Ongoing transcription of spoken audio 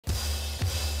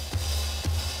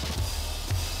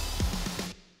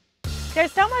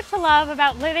There's so much to love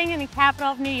about living in the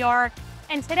capital of New York,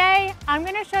 and today I'm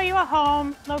going to show you a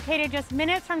home located just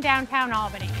minutes from downtown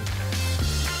Albany.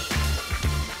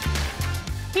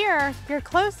 Here, you're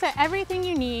close to everything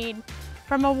you need,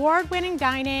 from award-winning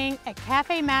dining at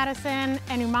Café Madison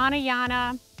and Umana,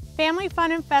 Yana, family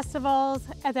fun and festivals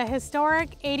at the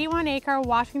historic 81-acre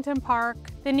Washington Park,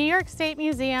 the New York State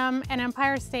Museum and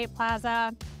Empire State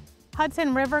Plaza,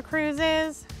 Hudson River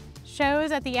cruises,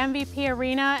 shows at the MVP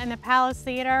Arena and the Palace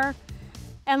Theater,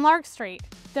 and Lark Street,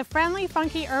 the friendly,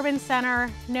 funky urban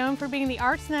center known for being the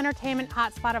arts and entertainment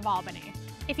hotspot of Albany.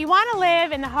 If you want to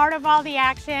live in the heart of all the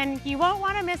action, you won't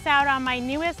want to miss out on my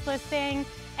newest listing,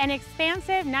 an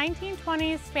expansive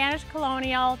 1920s Spanish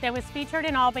Colonial that was featured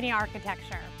in Albany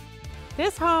architecture.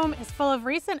 This home is full of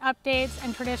recent updates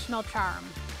and traditional charm.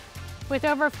 With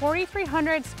over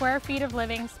 4,300 square feet of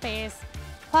living space,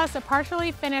 plus a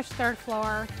partially finished third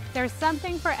floor, there's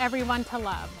something for everyone to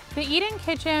love. The eat-in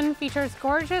kitchen features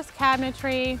gorgeous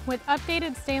cabinetry with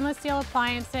updated stainless steel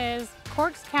appliances,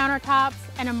 quartz countertops,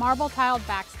 and a marble-tiled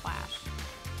backsplash.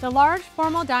 The large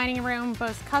formal dining room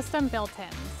boasts custom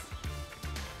built-ins.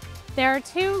 There are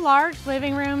two large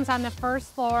living rooms on the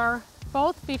first floor,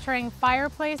 both featuring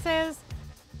fireplaces,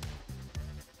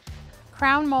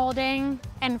 crown molding,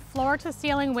 and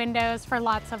floor-to-ceiling windows for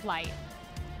lots of light.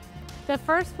 The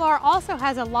first floor also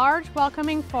has a large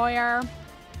welcoming foyer,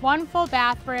 one full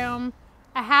bathroom,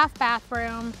 a half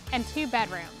bathroom, and two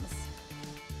bedrooms.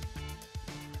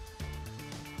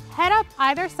 Head up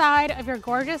either side of your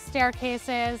gorgeous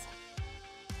staircases,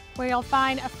 where you'll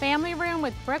find a family room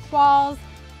with brick walls,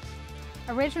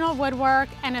 original woodwork,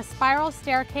 and a spiral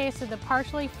staircase to the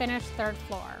partially finished third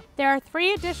floor. There are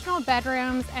 3 additional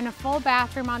bedrooms and a full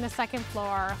bathroom on the second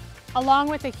floor, along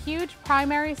with a huge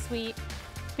primary suite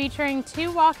featuring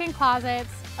 2 walk-in closets,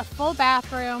 a full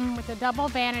bathroom with a double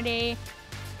vanity,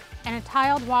 and a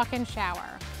tiled walk-in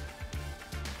shower.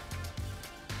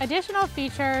 Additional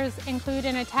features include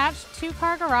an attached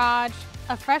 2-car garage,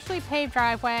 a freshly paved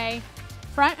driveway,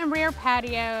 front and rear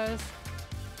patios,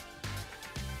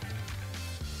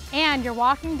 and your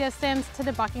walking distance to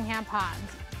the Buckingham Pond.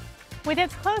 With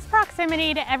its close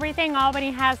proximity to everything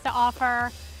Albany has to offer,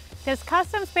 this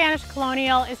custom Spanish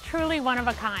Colonial is truly one of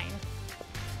a kind.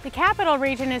 The capital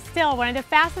region is still one of the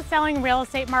fastest selling real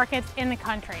estate markets in the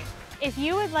country. If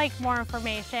you would like more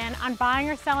information on buying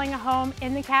or selling a home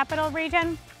in the capital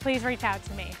region, please reach out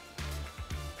to me.